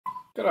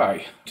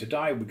G'day.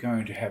 Today we're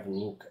going to have a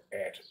look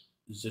at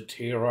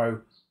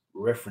Zotero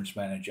Reference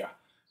Manager.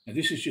 Now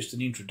this is just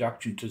an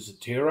introduction to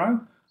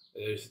Zotero.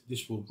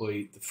 This will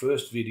be the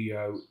first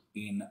video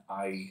in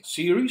a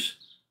series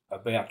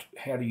about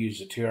how to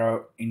use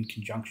Zotero in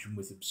conjunction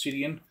with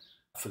Obsidian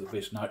for the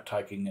best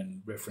note-taking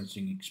and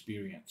referencing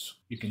experience.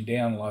 You can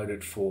download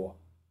it for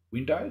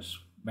Windows,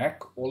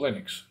 Mac or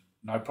Linux,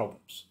 no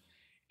problems.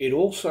 It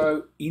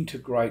also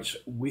integrates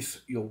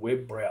with your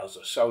web browser.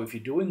 So if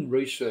you're doing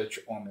research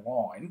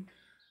online,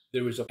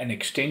 there is an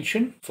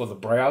extension for the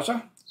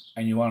browser,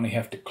 and you only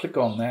have to click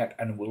on that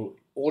and it will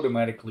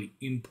automatically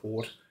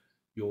import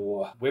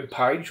your web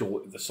page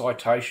or the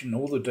citation,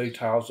 all the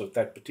details of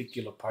that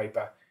particular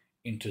paper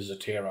into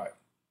Zotero.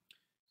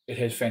 It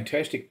has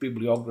fantastic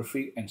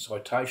bibliography and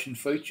citation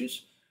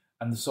features,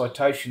 and the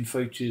citation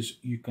features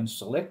you can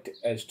select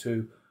as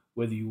to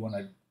whether you want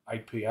an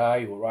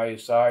APA or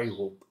ASA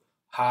or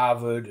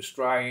Harvard,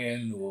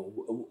 Australian, or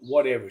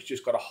whatever. It's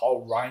just got a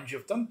whole range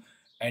of them,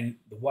 and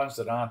the ones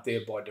that aren't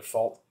there by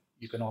default,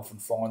 you can often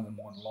find them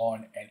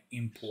online and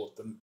import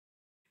them.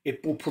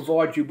 It will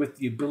provide you with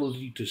the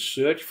ability to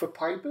search for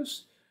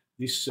papers,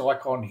 this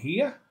icon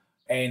here,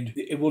 and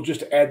it will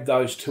just add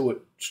those to it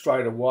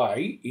straight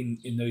away in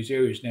these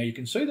areas. Now you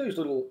can see those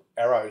little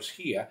arrows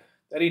here.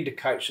 That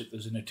indicates that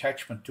there's an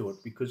attachment to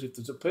it, because if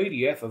there's a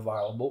PDF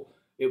available,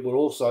 it will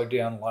also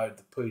download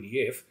the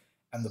PDF,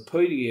 and the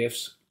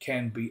PDFs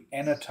can be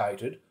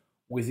annotated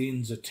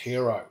within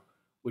Zotero,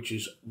 which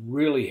is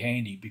really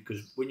handy,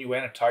 because when you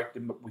annotate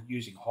them with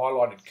using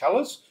highlighted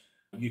colours,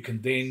 you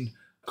can then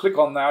click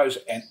on those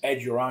and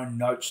add your own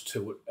notes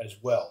to it as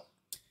well.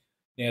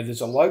 Now there's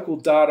a local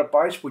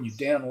database. When you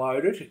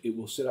download it, it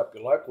will set up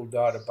your local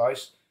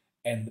database,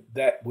 and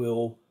that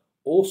will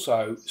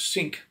also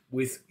sync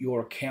with your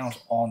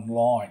account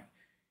online.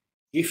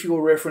 If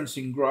your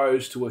referencing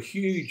grows to a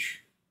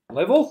huge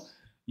level,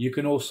 you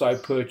can also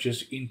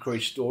purchase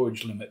increased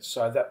storage limits,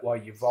 so that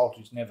way your vault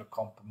is never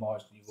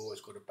compromised and you've always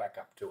got a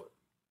backup to it.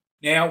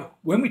 Now,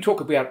 when we talk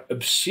about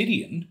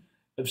Obsidian,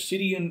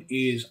 Obsidian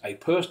is a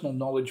personal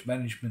knowledge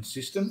management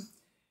system.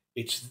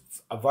 It's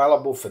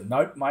available for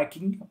note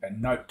making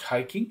and note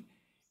taking.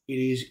 It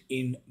is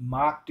in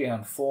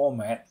markdown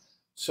format,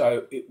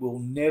 so it will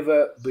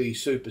never be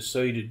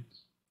superseded.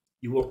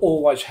 You will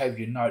always have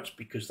your notes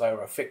because they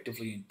are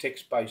effectively in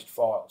text-based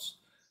files.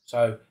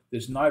 So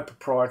there's no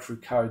proprietary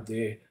code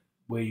there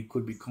where you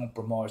could be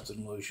compromised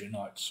and lose your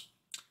notes.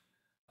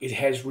 It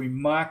has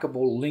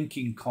remarkable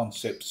linking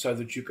concepts so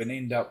that you can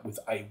end up with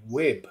a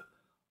web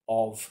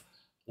of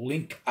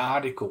linked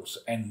articles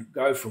and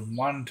go from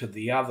one to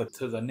the other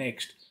to the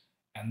next,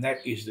 and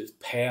that is the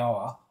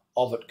power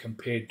of it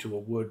compared to a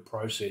word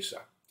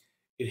processor.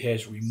 It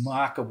has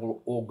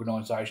remarkable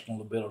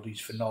organisational abilities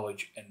for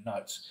knowledge and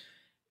notes.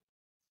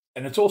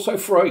 And it's also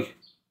free.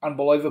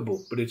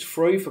 Unbelievable. But it's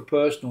free for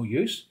personal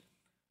use,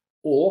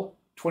 or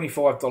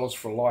 $25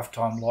 for a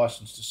lifetime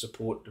license to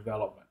support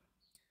development.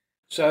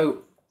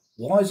 So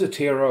why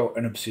Zotero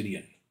and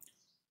Obsidian?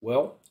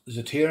 Well,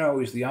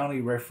 Zotero is the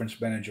only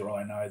reference manager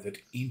I know that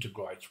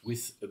integrates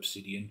with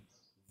Obsidian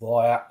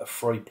via a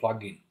free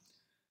plugin.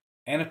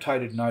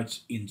 Annotated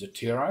notes in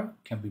Zotero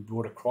can be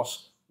brought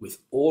across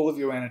with all of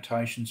your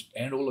annotations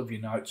and all of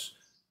your notes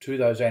to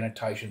those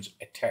annotations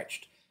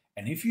attached.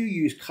 And if you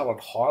use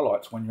coloured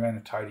highlights when you're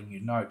annotating your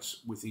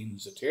notes within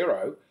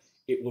Zotero,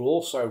 it will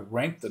also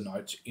rank the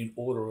notes in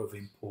order of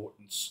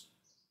importance.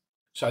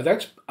 So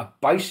that's a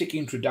basic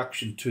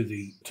introduction to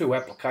the two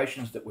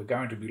applications that we're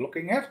going to be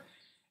looking at.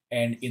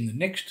 And in the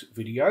next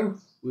video,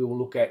 we will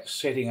look at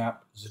setting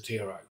up Zotero.